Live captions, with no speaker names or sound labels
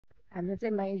हाम्रो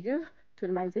चाहिँ माइजू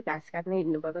ठुलो माइजू घाँस काट्न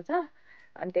हिँड्नुभएको छ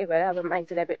अनि त्यही भएर अब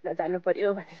माइजूलाई भेट्न जानु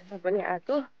पर्यो भनेर म पनि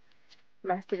आएको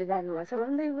मासतिर जानुभएको छ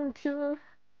भन्दै हुन्थ्यो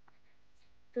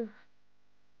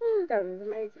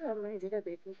माइजू अब माइजूलाई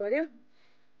भेट्नु पर्यो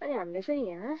अनि हामीले चाहिँ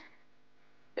यहाँ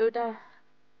एउटा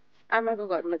आमाको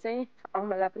घरमा चाहिँ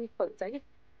अमला पनि खोल्छ कि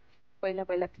पहिला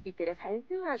पहिला टिपेर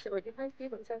खाइन्थ्यो आजभोलि खै के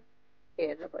हुन्छ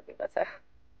हेर्नु परेको छ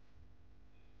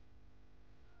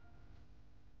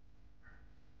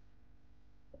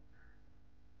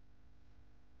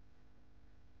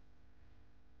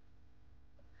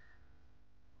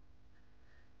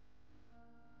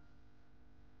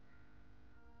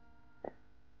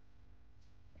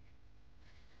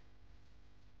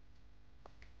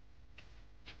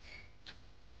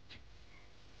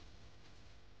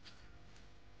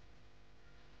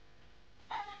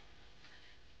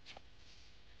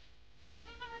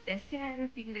त्यसै आएर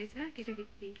पिङ्दैछ केटाकेटी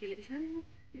पिङ्किले छन्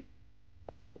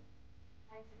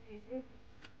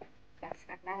घाँस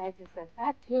काट्न आए जस्तो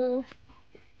लाग्थ्यो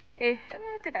ए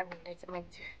त्यता घुम्दैछ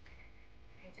मान्छे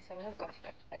मान्छेसँग घाँस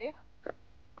काट्नु पर्यो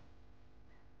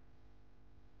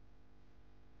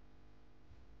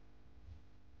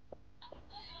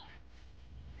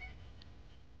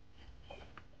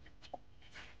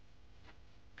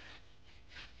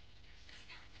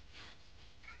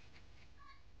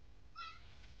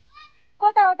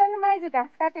कता हो त माइजू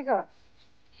घाँस काटेको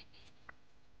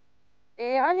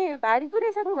ए अनि भारी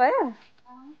पुऱ्याइसक्नु भयो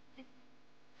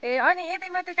ए अनि यतै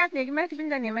मात्रै काट्ने हो कि माथि पनि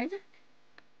जाने माइजू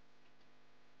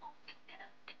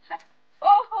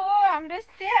ओहो हाम्रो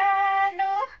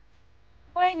सानो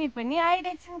बहिनी पनि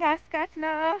आइरहेछन् घाँस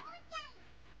काट्न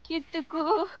किटुकु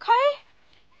खै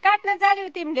काट्न जान्यौ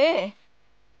तिमीले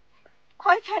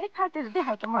खै खै काटेर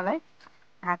देखाउ त मलाई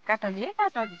हात काटली है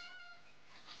काटली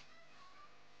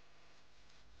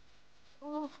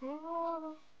ओहो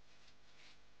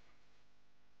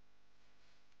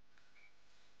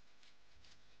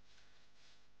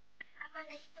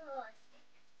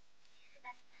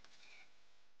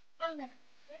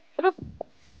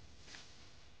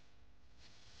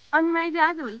अनि माइजू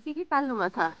आजभोलि के पाल्नुभयो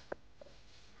त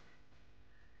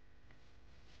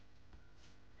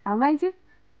माइजू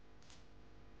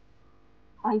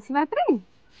भैँसी मात्रै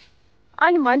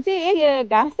अनि भन्छ ए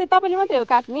घाँस चाहिँ तपाईँले मात्रै हो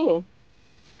काट्ने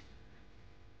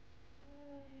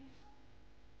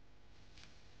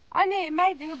अनि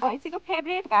माइजू भैँसीको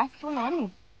फेभरेट घाँस कुन हो नि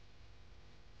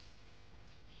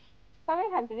सबै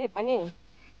खान्छ जे पनि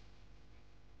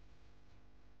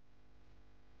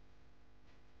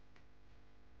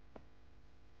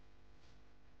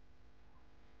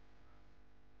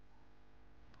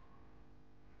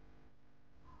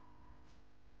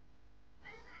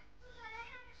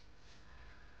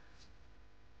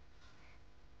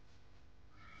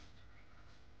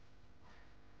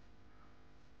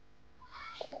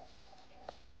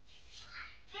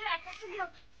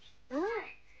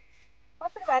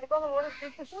कस्तो भारी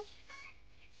बोक्नु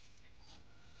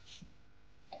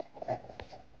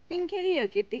पिङ्खेरी हो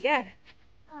केटी क्या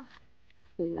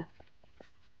ल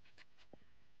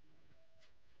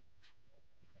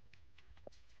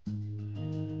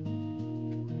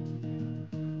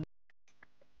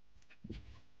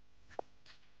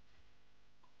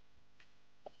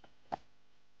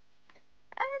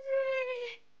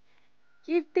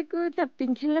किर्तिको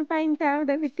थप्पिङ खेल्न पाइन्छ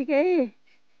आउँदा बित्तिकै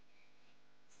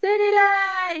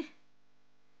सुरीलाई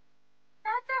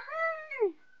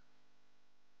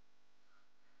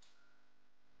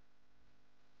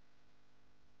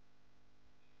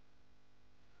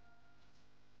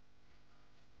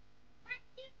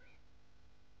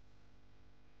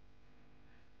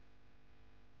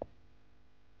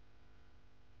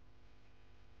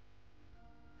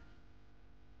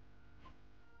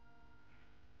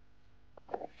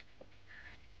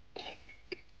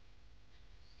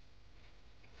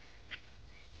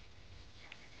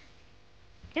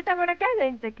यताबाट कहाँ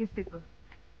जाइन्छ किर्तिको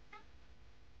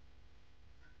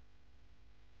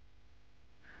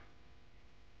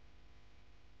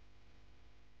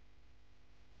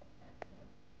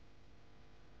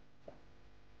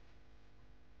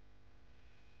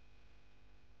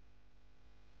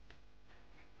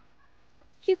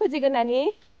के खोजेको नानी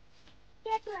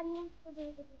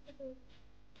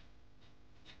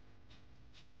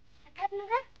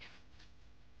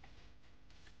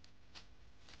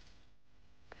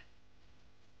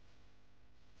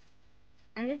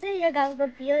हामी चाहिँ यो गाउँको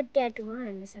प्योर ट्याटु हो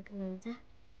भन्न सक्नुहुन्छ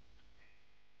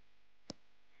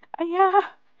अया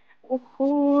ओहो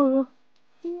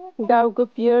गाउँको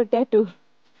प्योर ट्याटु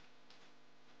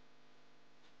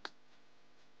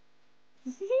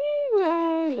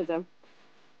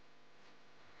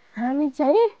हामी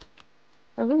चाहिँ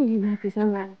अब नि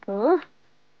माथिसम्म आएको हो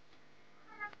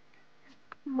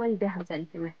मैले देखाउँछु अहिले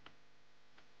तिमीलाई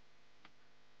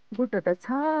बुटो त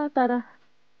छ तर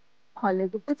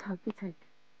फलेको पो छ कि छैन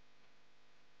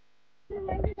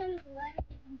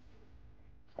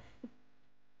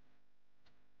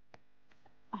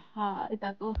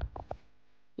यताको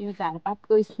यो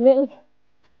झारपातको स्मेल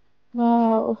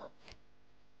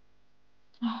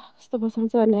कस्तो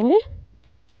बसाउँछ भने है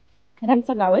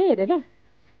राम्रोसँग आऊ है हेरेर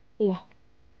ल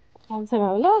राम्रोसँग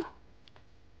आऊ ल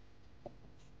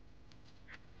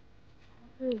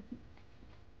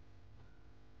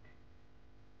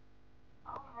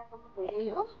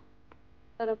हो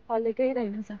तर फलेकै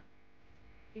रहेनछ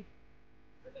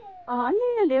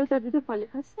अलिअलि एउटा दुइटा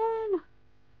फलेको सानो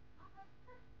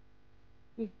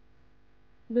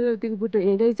बेलौतीको बुटो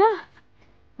यहीँ रहेछ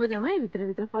बुझाउँ है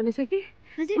भित्रभित्र फलेछ कि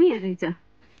उयो रहेछ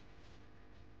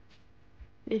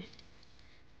ए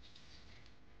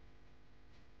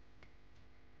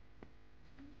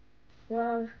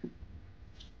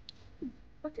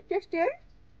कति टेस्टी है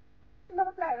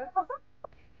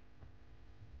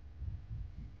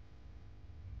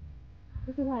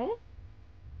कस्तो भयो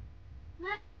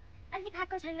अलि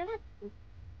खाएको छैन ल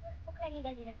भोक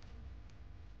लागिरहेको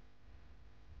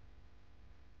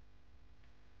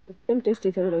एकदम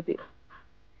टेस्टी छ बेलौती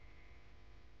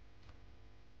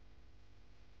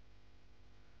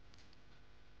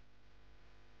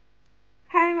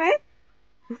खायौँ है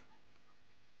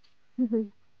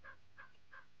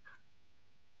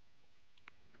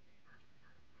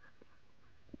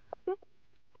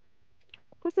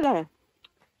कस्तो लाग्यो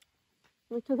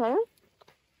मिठो भयो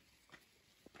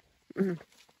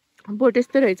बोट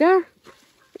यस्तो रहेछ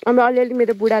अब अलिअलि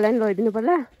मेरो बुढालाई पनि लगाइदिनु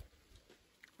पर्ला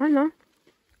होइन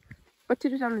कति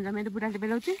रुचाउनुहुन्छ मेरो बुढाले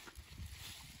बेलाउति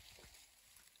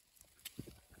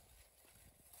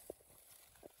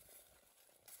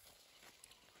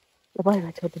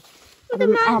भयो छोड्दै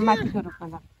माथिको रुखमा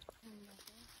ल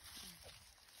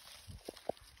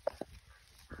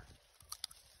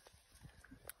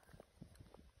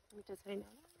मिठो छैन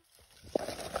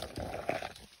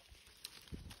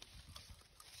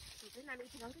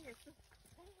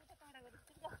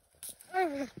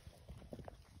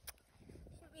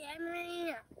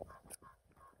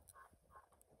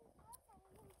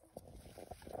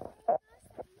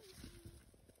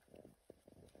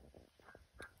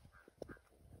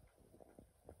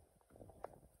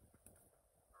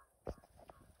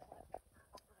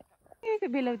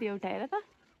बेलाउती एउटा हेर त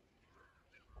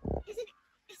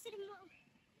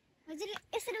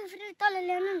यसरी तल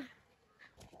ल्याउनु न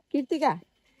कृतिका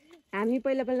हामी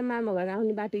पहिला पहिला मामा घर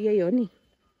आउने बाटो यही हो नि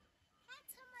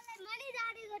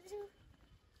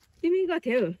तिमी गएको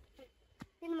थियौ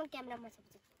म क्यामेरामा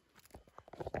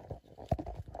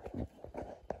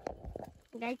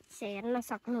गाइस हेर्न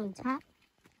सक्नुहुन्छ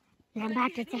यहाँ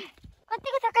बाटो चाहिँ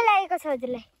कतिको थकाइ लागेको छ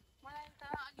हजुरलाई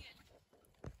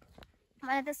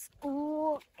मलाई त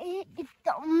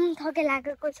एकदम थकाइ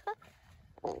लागेको छ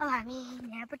अब हामी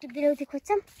यहाँपट्टि बेलाउती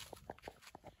खोज्छौँ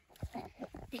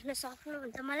देख्न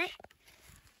सक्नुहुन्छ मलाई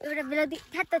एउटा बेलाउती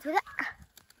ठ्यात्त थुरा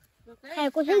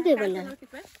खाएको चाहिँ त्यो भन्दा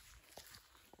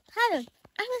खानु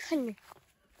आफै खाने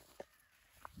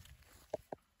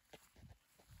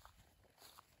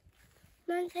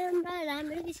मान्छे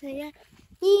राम्रै छैन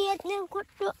यत्ने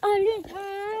खुट्टो अलि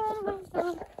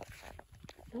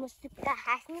मुस्टिप्का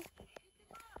हाँस्ने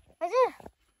हजुर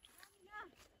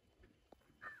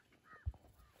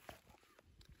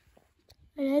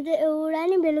होइन त एउटा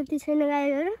नि बेलुकी छैन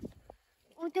गाईहरू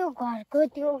ऊ त्यो घरको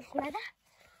त्यो उसमा त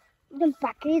एकदम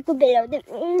पाकेको बेलाउँदै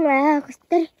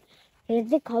कस्तै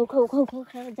हेर्दै खाउ खाउ खाउ खाउ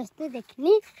खाउ जस्तै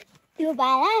देखिने त्यो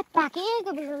बाला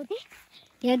पाकेको बेलाउँदै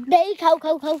हेर्दै खाउ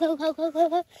खाउ खाउ खाउ खाउ खाउ खाउ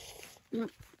खाउ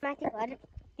माथि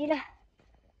घरतिर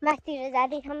माथितिर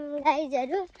जाँदैछौँ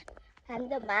गाईहरू हामी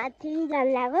त माथि जान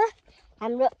लाग्यो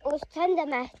हाम्रो उस छ नि त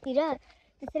माथितिर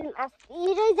त्यसैले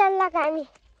माथिरै जान लाग्यो हामी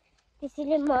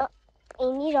त्यसैले म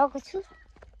हिँडिरहेको छु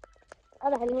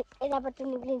अब हामी यतापट्टि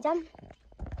निक्लिन्छौँ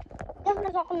देख्न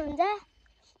सक्नुहुन्छ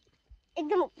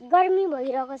एकदम गर्मी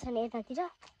भइरहेको छ नि यतातिर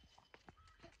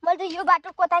मैले त यो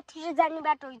बाटो कतातिर जाने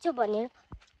बाटो रहेछ भनेर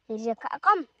हेरेको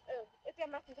कम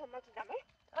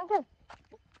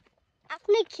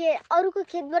आफ्नै अरूको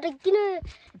खेतबाट किन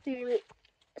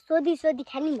सोधी सोधी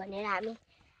खाने भनेर हामी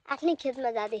आफ्नै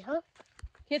खेतमा जाँदैछौँ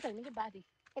खेत होइन कि बारी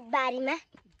बारीमा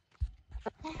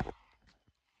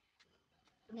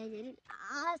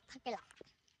थकेला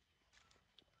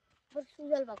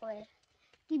सुजल भएको भएर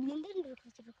टिप्लिँदै नि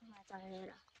रुखमा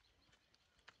चढेर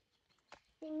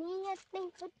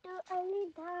खुट्टो अलि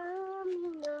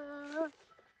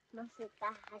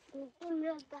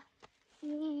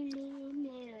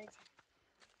मेरो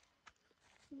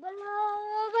बल्ल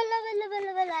बल्ल बल्ल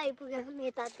बल्ल बल्ल आइपुगेको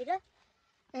यतातिर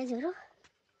दाजुहरू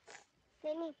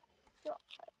त्यही त्यो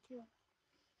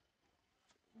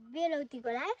बेलौतीको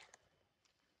लाए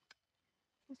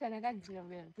उसैले राखिदिनु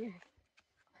बेलौती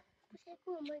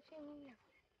कसैको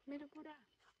मेरो पुरा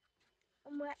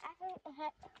म आफै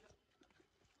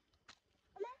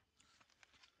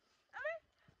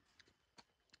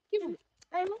के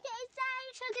हामी चाहिँ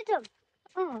चाहिसकेको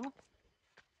छौँ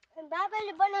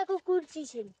बाबाले बनाएको कुर्सी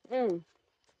छ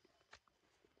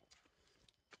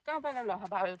कहाँ बनाउनु भएको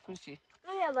बाबाले कुर्सी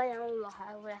यहाँ बनाउनु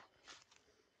भएको पुरा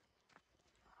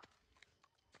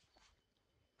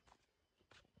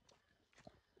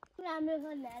राम्रो छ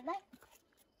नि दादा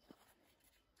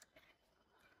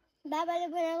बाबाले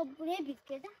बनाएको पुरै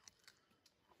भिक्के त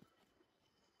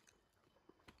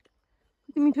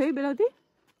कति मिठो है बेलौती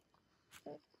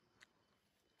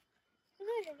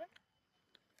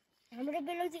हाम्रो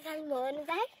बेलौती खानुभयो भने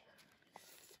त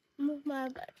मुखमा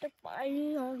घट्ट पानी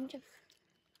आउँछ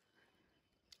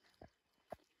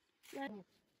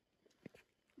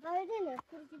बाबाले नि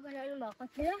कुर्सी बनाउनु भएको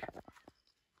थियो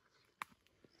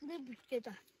पुरै भिक्के त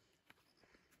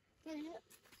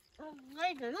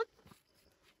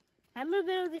हाम्रो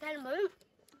बेलौती खानुभयो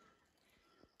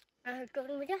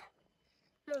टोक्नुबाट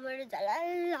मबाट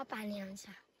झलल्ल पानी आउँछ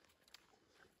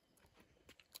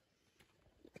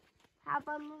थाहा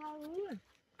पाउनु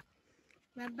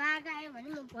बाघ आयो भने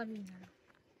म पर्दिनँ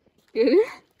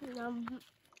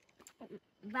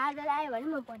बादल आयो भने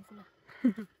म पर्दिनँ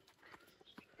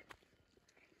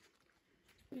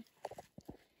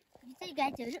चाहिँ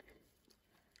गाछहरू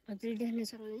हजुरले देख्न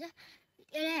सक्नुहुन्छ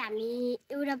यसलाई हामी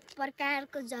एउटा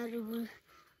प्रकारको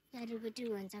जडीबुटी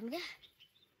भन्छौँ क्या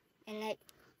यसलाई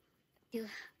त्यो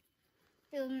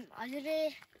त्यो हजुरले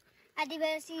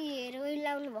आदिवासीहरू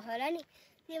लाउनु भयो होला नि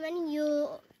त्योमा नि यो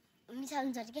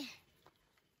मिसाउँछ क्या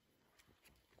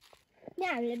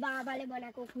यहाँ हामीले बाबाले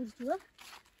बनाएको कुर्सी हो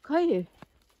खै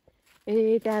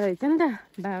ए त्यहाँ रहेछ नि त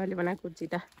बाबाले बनाएको कुर्सी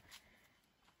त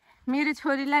मेरो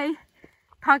छोरीलाई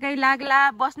थकाइ लाग्ला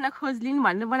बस्न खोज्लिन्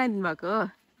भनेर बनाइदिनु भएको हो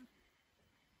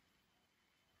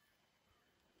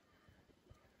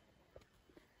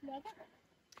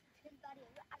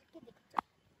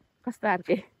कस्तो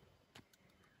अर्कै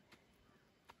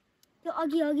त्यो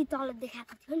अघि तल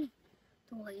देखाएको थियो नि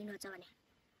त्यो होइन भने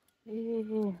ए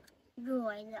यो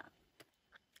होइन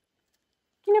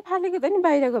किन फालेको त नि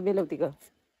बाहिरको बेलौतीको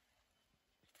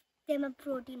त्यसमा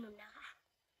प्रोटिन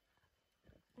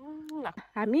हुन्न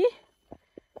हामी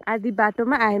आधी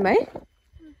बाटोमा आयौँ है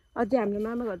अझै हाम्रो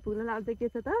मामा घर पुग्नलाई अझै के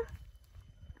छ त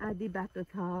आधी बाटो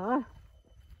छ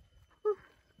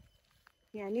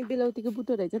यहाँ नि बेलौतीको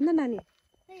बुटो रहेछ नि त नानी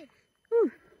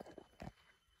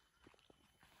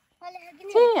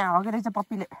यहाँ हगेर रहेछ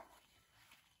पप्पीले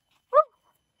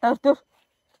तर त्यो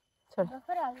छोड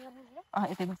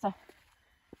यतै बस्छ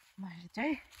मैले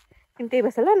चाहिँ तिमी त्यही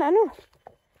बस्छ ल नानु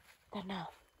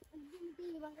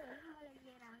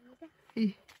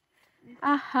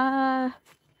आहा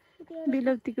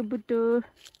बेलौतीको बुटो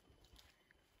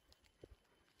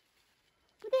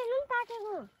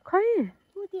खै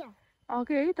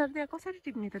अघि है तर त्यहाँ कसरी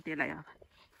टिप्ने त त्यसलाई अब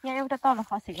यहाँ एउटा तल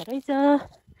खसेको रहेछ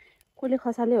कसले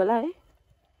खसाल्यो होला है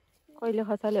कहिले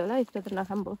खसाल्यो होला यस्तो त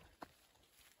नखाम भयो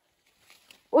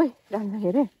ओइ राम्रो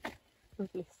हेरे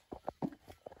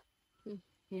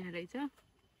यहाँ रहेछ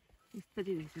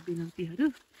यस्तरी रहेछ बेलौतीहरू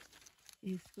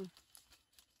यसको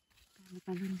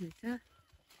पालन रहेछ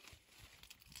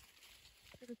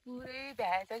पुरै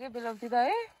भ्याएछ क्या बेलौती त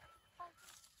है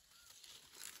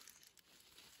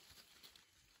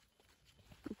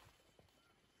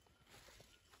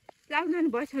लाग्दैन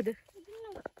भएछ त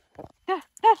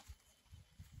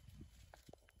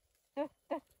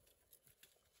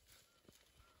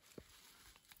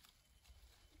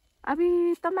अबि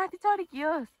त माथि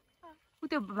चढिकियोस् ऊ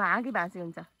त्यो भाँगी भाँसी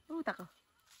हुन्छ उताको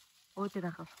हो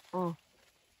त्यताको हो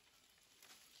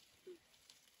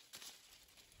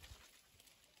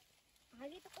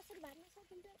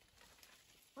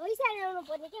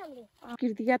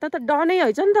कृतिका त डनै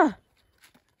होइन नि त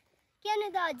किन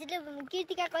त हजुरले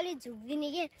कृतिका कहिले झुक्दिने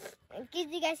के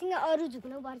कृतिकासँग अरू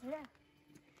झुक्नु पर्छ र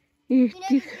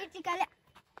कृतिकाले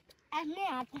आफ्नै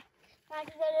हात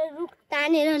माथि गरेर रुख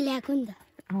तानेर ल्याएको नि त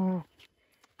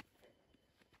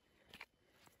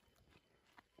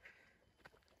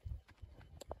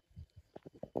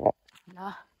ल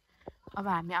अब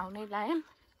हामी आउनै लाग्यौँ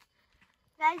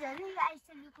गाइजहरु यो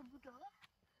आइसकेको बुटो हो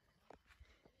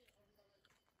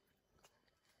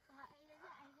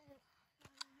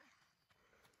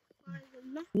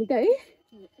नि त है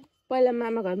पहिला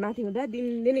मामा घर माथि हुँदा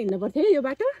दिनदिन हिँड्नु पर्थ्यो यो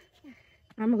बाटो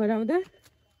आमा घर आउँदा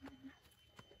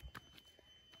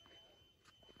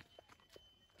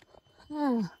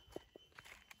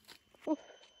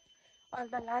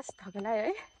अन्त लास्ट थकलायो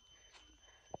है।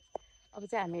 अब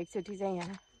चाहिँ हामी एकचोटि चाहिँ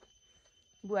यहाँ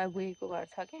बुवा बुईको घर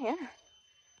छ क्या यहाँ,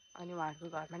 अनि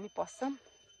उहाँहरूको घरमा नि पस्छौँ,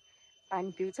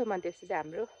 पानी पिउँछौँ, अनि त्यसपछि चाहिँ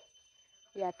हाम्रो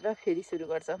यात्रा फेरि सुरु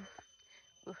गर्छौँ।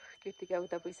 केटीका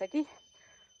उता पुगिसक्यो,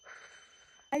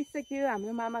 आइसक्यो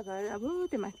हाम्रो मामा घर। अब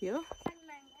त्यो माथि हो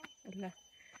ल,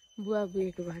 बुवा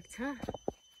बुईको घर छ।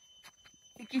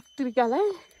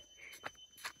 केटीकालाई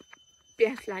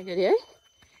प्यास लाग्यो अरे है,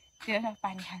 त्यो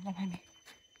पानी खाँदा पानी।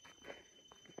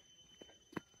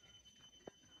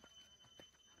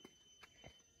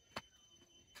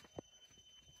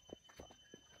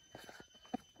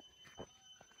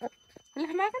 ल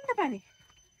माग नि त पानी।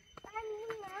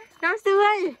 नमस्ते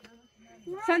भाइ,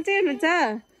 सन्चै हुनुहुन्छ?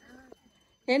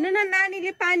 हेर्नु न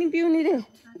नानीले पानी पिउने रे।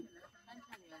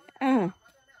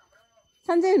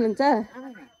 सन्चै हुनुहुन्छ?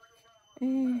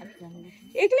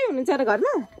 एक्लै हुनुहुन्छ र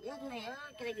घरमा?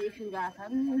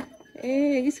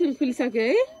 ए स्कुल खुलिसक्यो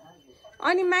है।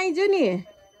 अनि माइजू नि?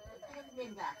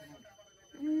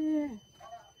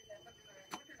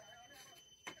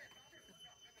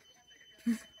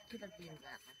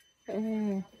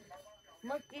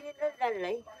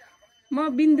 म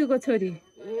बिन्दुको छोरी,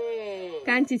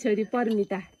 कान्छी छोरी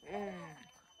पर्मिता।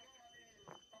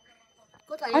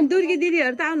 अनि दुर्गी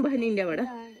दिदीहरू त आउनु भयो नि इन्डियाबाट।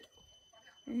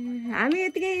 हामी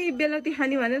यतिकै बेलाउती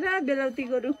खाने भनेर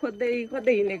बेलाउतीको रुख खोज्दै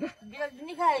खोज्दै हिँडेको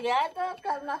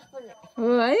हो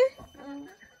है।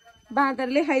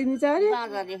 बाँदरले खाइदिन्छ अरे।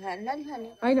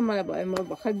 होइन मलाई भयो, म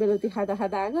भर्खर बेलाउती खाँदा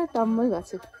खाँदा आएको टम्मै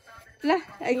गर्छु। ल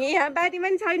यहाँ बारीमा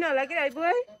नि छैन होला कि है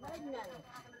बुवा?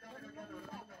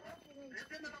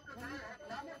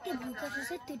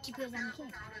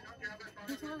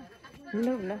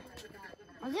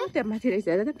 ल त्यहाँ माथि रहेछ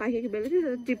हेर त, पाकेको बेला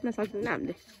चाहिँ टिप्न सक्दैन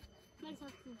हामीले।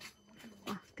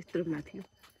 त्यत्रो माथि हो,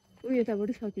 यताबाट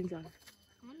सकिन्छ होला।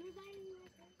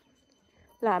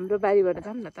 ल हाम्रो बारीबाट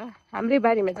जाऊँ न त, हाम्रै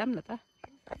बारीमा जाऊँ न त।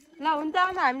 ल हुन्छ,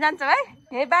 हामी जान्छौँ है,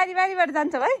 हे बारीबाट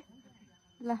जान्छौँ है।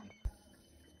 ल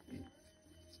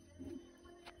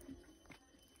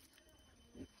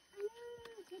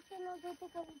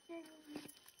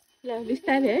ल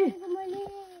बिस्तारै है।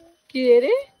 के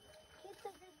अरे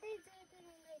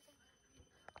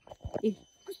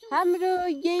हाम्रो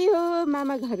यही हो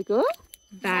मामा घरको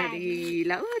बारी।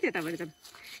 ल त्यताबाट जाऊँ,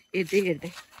 हेर्दै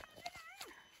हेर्दै।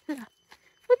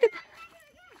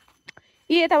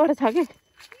 यताबाट छ कि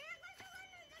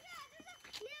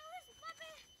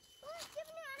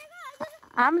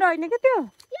हाम्रो होइन क्या त्यो,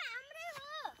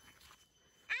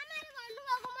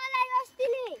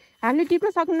 हामीले टिप्न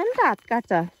सक्दैन नि त, हात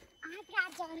काट्छ।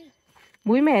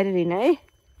 भुइँमा हेरेर हिँड है।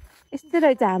 यस्तो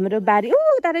रहेछ हाम्रो बारी।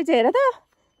 उता रहेछ हेर त,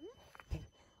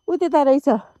 ऊ त्यता रहेछ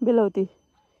बेलाउती,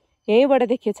 यहीँबाट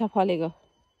देखिएछ फलेको।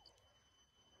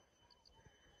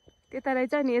 त्यता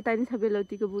रहेछ नि, यता नि छ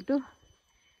बेलाउतीको बुटो।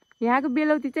 यहाँको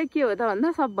बेलाउती चाहिँ के हो त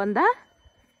भन्दा सबभन्दा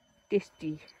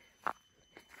टेस्टी।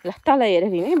 ल तल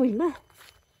हेरेर हिँड है भुइँमा।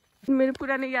 मेरो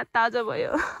पुरानो याद ताजा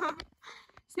भयो।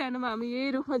 सानोमा हामी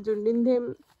यही रुखमा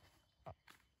झुन्डिन्थ्यौँ।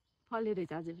 फले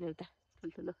रहेछ अझै एउटा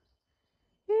ठुल्ठुलो।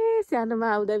 ए सानोमा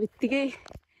आउँदा बित्तिकै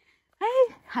है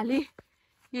खालि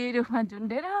यही रुखमा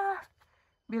झुन्डेर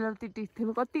बेलाउती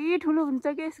टिप्थ्यौँ। कति ठुलो हुन्छ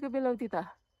कि यसको बेलाउती त,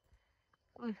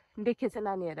 देखेछ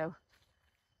नानीहरू।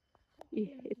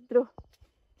 यत्रो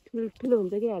ठुल्ठुलो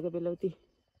हुन्छ कि यहाँको बेलाउती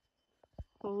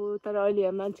हो। तर अहिले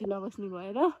यहाँ मान्छे नबस्ने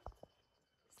भएर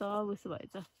सब उसो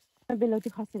भएछ। बेलाउती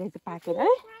खसिरहेछ पाकेर है।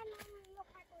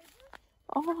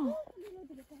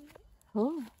 हो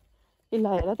ए ल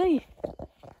हेर त,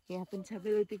 यहाँ पनि छ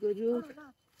बेलाउतीको रुख।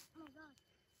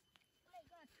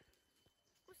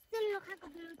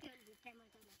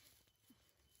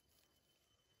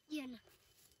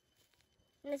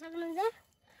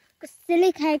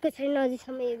 कसैले खाएको छैन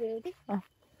अझैसम्म यो बेलाउती।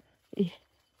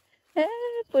 ए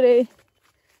पुरै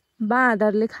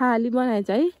बाँदरले खाली बनाएछ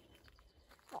है।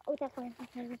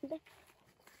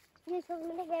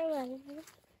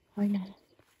 होइन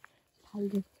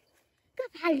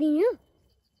फालिदिनु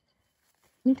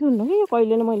मिठो हुन्न कि यो,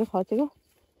 कहिले न मैले खसेको।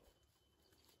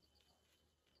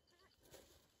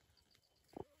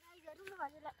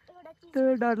 त्यो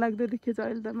डर लाग्दो देखिएछ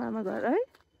अहिले त मामा घर है।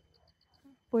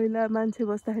 पहिला मान्छे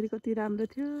बस्दाखेरि कति राम्रो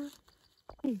थियो।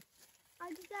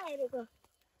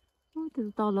 त्यो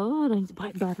तल हो रहेछ।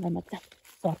 भाइ डर लाग्यो मजा,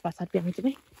 डर पर्छ त्यहाँ चाहिँ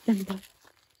भाइ।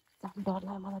 जाम डर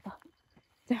लाग्यो मलाई त।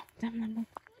 जाम नै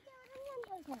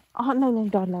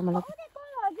डर लाग्यो मलाई।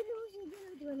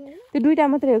 त्यो दुइटा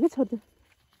मात्रै हो कि छोटो,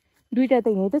 दुइटा त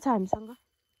यहीँ त छ हामीसँग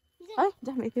है।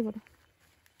 जाम यतैबाट।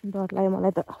 डर लाग्यो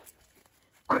मलाई त,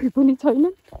 कोही पनि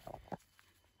छैन।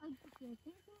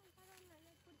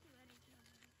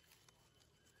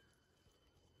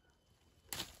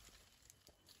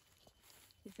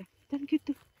 कि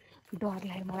त्यो डर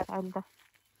लाग्यो मलाई त अन्त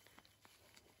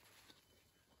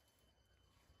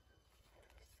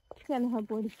सानो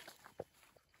खालको बोडी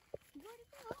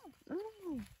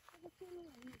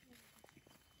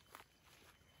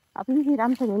अब पनि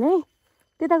राम्रो छैन है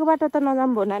त्यताको बाटो त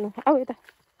नजाऊँ भो नानु आऊ यता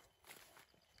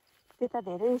त्यता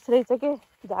धेरै उस रहेछ के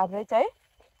झार रहेछ है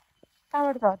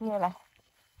कहाँबाट झर्ने होला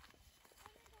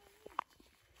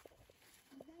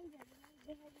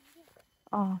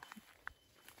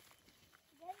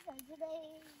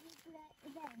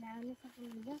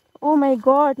ओ माई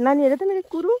गड नानी हेर त मेरो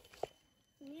कुरो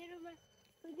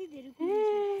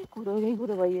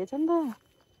कुरो भइएछ नि त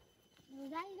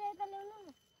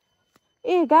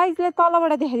ए गाईलाई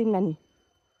तलबाट देखाइदिनु नानी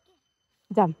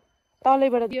जाम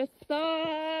तलैबाट यो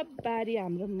सब बारी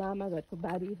हाम्रो मामा घरको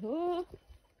बारी हो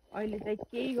अहिले चाहिँ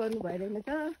केही गर्नु भइरहेन त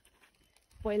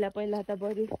पहिला त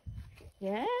बरु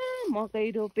यहाँ मकै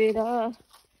रोपेर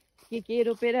के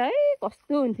रोपेर है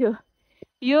कस्तो हुन्थ्यो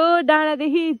यो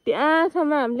डाँडादेखि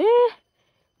त्यहाँसम्म हामीले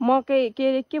मकै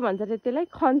के भन्छ अरे त्यसलाई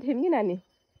खन्थ्यौँ कि नानी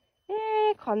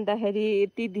ए खन्दाखेरि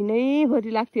यति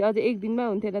दिनैभरि लाग्थ्यो अझ एक दिनमा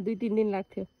हुन्थेन 2-3 दिन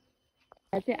लाग्थ्यो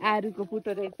यहाँ चाहिँ आरुको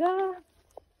पुतो रहेछ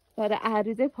तर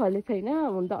आरु चाहिँ फले छैन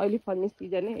हुन त अहिले फल्ने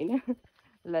सिजनै होइन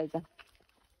ल त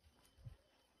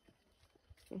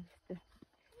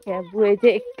यहाँ बुढे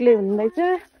चाहिँ एक्लै हुँदैछ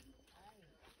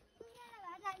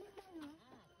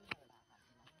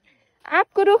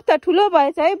आँपको रुख त ठुलो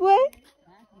भएछ है बुढे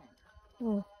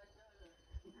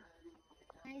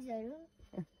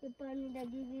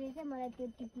मलाई त्यो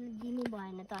टिप्नु दिनु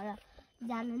भएन तर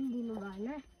जानु पनि दिनु भएन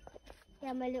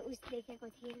त्यहाँ मैले उस देखेको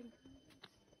थिएँ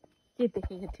के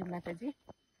देखेको थियो माताजी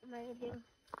मैले त्यो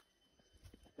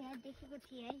त्यहाँ देखेको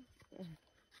थिएँ है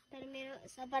तर मेरो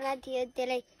सपना थियो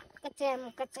त्यसलाई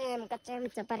कच्याम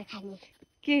चपाएर खाने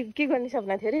के गर्ने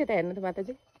सपना थियो अरे यता हेर्नु त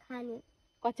माताजी खाने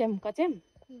कच्याम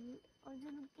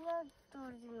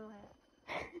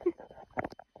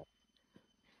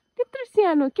त्यत्रो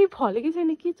सानो के फलेको छैन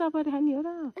के चपाएर खाने हो र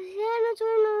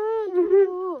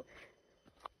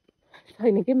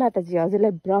छैन कि माताजी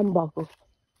हजुरलाई भ्रम भएको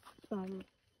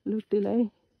लुट्टीलाई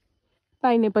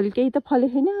पाइनएप्पल केही त फले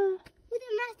छैन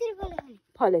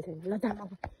फले छैन ल जाम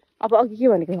अब अघि के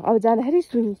भनेको अब जाँदाखेरि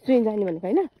सुइन जाने भनेको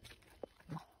होइन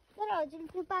तर हजुर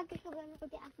त्यो पाकेको बेलाको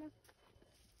त्यो आफ्नो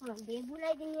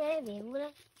भेबुलाई दिने है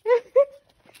भेबुलाई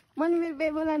मैले मेरो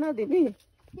बेबोला नदिने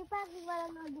त्यो पाकेको बेला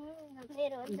नदिने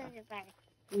मेरो हो नि त त्यो पाके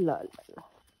ल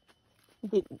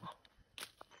दिनु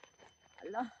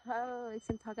ल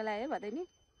एकछिन थकाला है भदै नि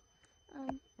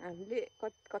हामीले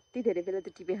कति धेरै बेला त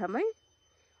टिपे खाम है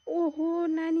ओहो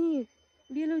नानी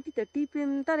बेलौती त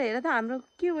टिप्यौँ तर हेर त हाम्रो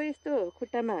के हो यस्तो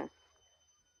खुट्टामा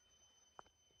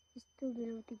यस्तो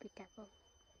बेलौती भिटाको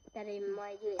तर म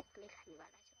यो एक्लै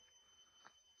खानेवाला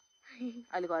छु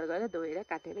अहिले घर गएर धोएर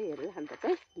काटेर हेरेर खानुपर्छ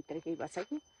है भित्र केही भएछ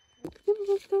कि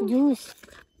जुस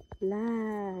ला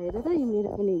हेर त यो मेरो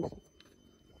पनि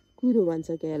कुरो भन्छ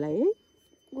क्या यसलाई है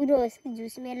कुरो होस् कि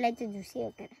जुस मेरोलाई चाहिँ जुसै हो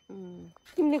क्या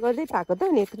तिमीले गर्दै पाएको त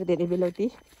नि यत्रो धेरै बेलौती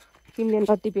तिमीले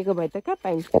नटिपेको भए त कहाँ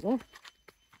पाइन्छ र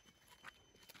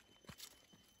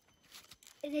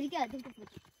यसरी के हाल्दै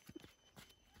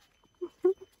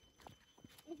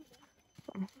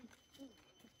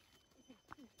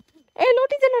ए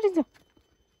लोटिन्छ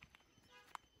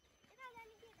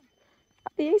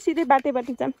यही सिधै बाटे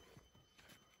जाम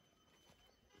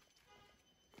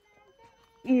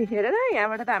हेर न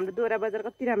यहाँबाट त हाम्रो दोहोरा बजार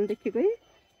कति राम्रो देखेको है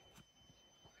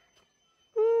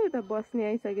त बस्ने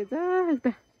आइसकेछ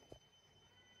त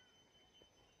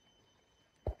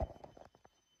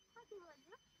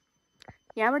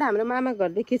यहाँबाट हाम्रो मामा घर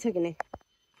देखेछ कि नै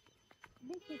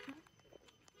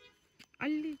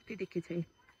अलिकति देखेछ है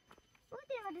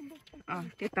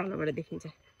त्यो तलबाट देखिन्छ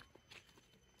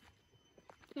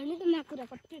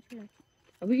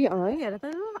अब हेर त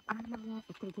आमा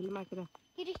कस्तो ठुलो माकुरा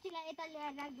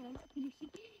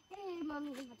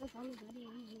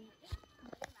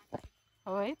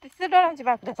हो है त्यस्तो डराउँछ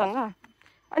बाख्रासँग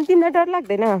अनि तिमीलाई डर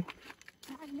लाग्दैन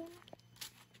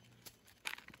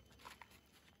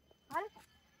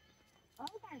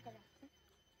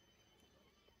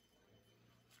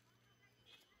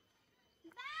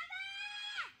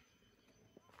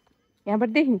यहाँबाट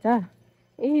देखिन्छ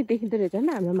ए देखिँदो रहेछ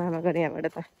नि हाम्रो मामा घर यहाँबाट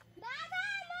त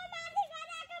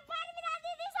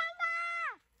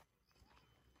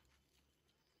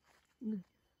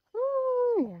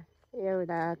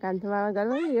एउटा कान्छो मामा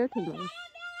घरमा यो ठुलो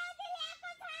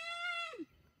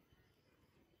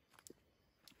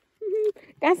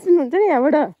कहाँ सुन्नुहुन्छ नि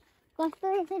यहाँबाट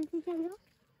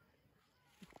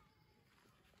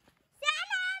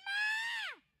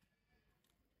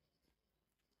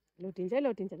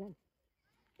लोटिन्छ नानी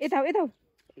यता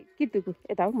किटुको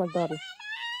यता हो म डर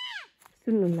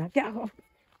सुन्नु न क्या हो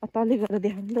तले गएर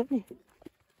देखाउनु नि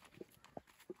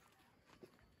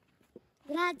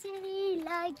राजरी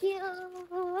लाग्यो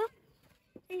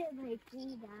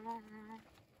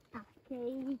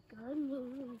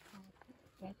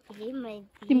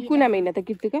तिमी कुन महिना त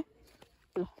किटुका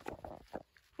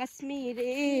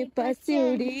कश्मीरे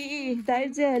पस्यौरी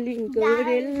दार्जिलिङको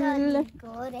रेल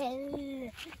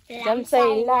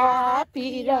रमसैला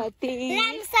पिरती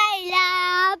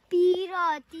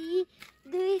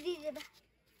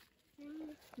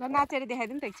ल नाचेर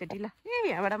देखाइदिउँ त एकचोटि ल ए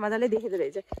यहाँबाट मजाले देखिँदो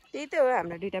रहेछ त्यही त हो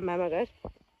हाम्रो दुइटा मामा घर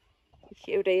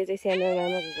एउटा यो चाहिँ सानो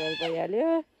मामाको घर भइहाल्यो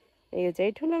यो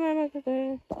चाहिँ ठुलो मामाको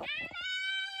घर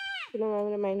ठुलो मामा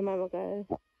र माइलो मामाको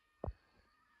घर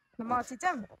म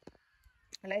चिचाम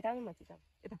ल यता म चिचाम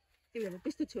यता तिमीहरू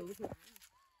त्यस्तो छेउ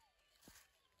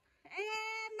ए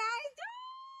नाइजु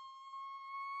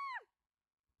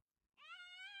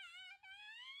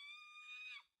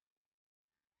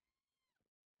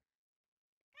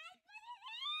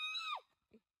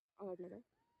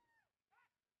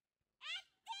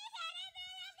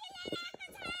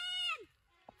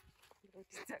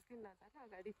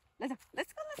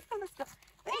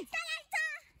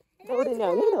दौडिने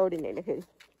हो नि दौडिने होइन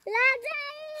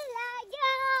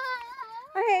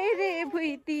फेरि रे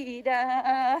भुइँतिर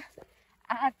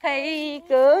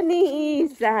आँखैको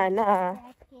निशाना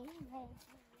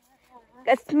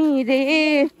कश्मीरे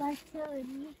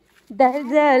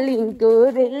दार्जिलिङको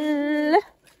रेल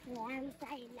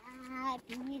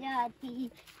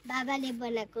बाबाले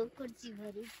बनाएको कुर्सी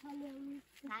भरि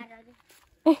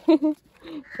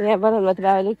यहाँ बनाउनु भएको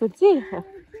बाबाले कुर्सी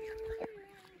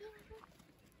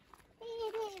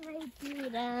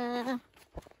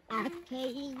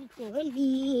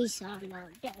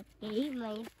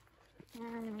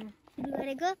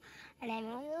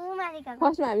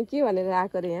फर्स्टमा हामी के भनेर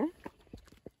आएको अरे यहाँ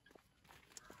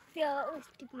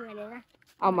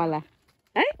अमला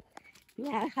है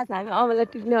यहाँ खासमा हामी अमला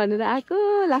टिप्ने भनेर आएको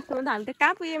लास्टमा त हामी त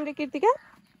कहाँ पुग्यौँ रे कृतिका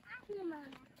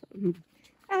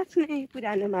आफ्नै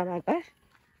पुरानो मामा घर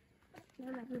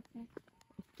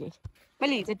ओके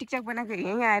मैले हिजो टिकटक बनाएको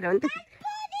यहीँ आएर हो नि त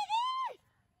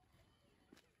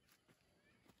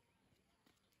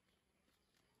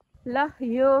ल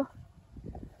यो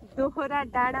दोहोरा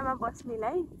डाँडामा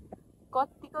बस्नेलाई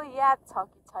कतिको याद छ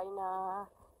कि छैन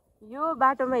यो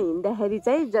बाटोमा हिँड्दाखेरि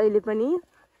चाहिँ जहिले पनि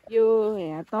यो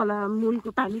यहाँ तल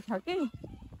मुलको पानी छ कि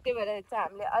त्यही भएर चाहिँ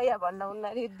हामीले ऐया भन्न हुन्न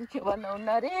अरे दुख्यो भन्न हुन्न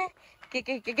अरे के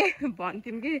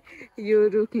भन्थ्यौँ कि यो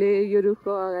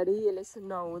रुखको अगाडि यसले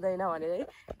सुन्न हुँदैन भनेर है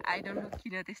आई डोन्ट नो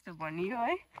किन त्यस्तो भनियो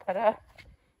है तर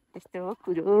त्यस्तो हो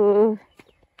कुरो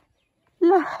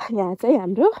ल यहाँ चाहिँ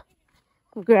हाम्रो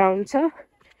ग्राउन्ड छ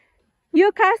यो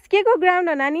खास के को ग्राउन्ड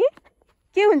हो नानी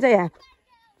के हुन्छ यहाँ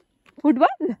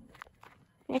फुटबल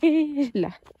ए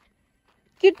ल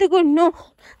किटुको नो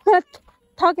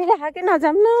थकेर खाएकै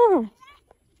नजाऊँ न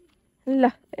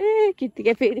ल ए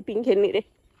किटिके फेरि पिङ खेल्ने रे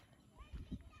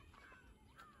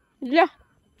ल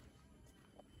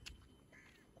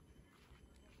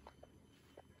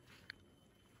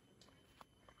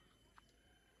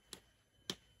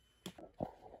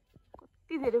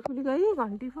कति धेरै फुली गयो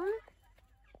घन्टी फुल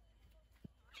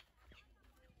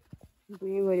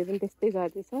भुइँभरि पनि त्यस्तै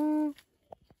गर्दैछ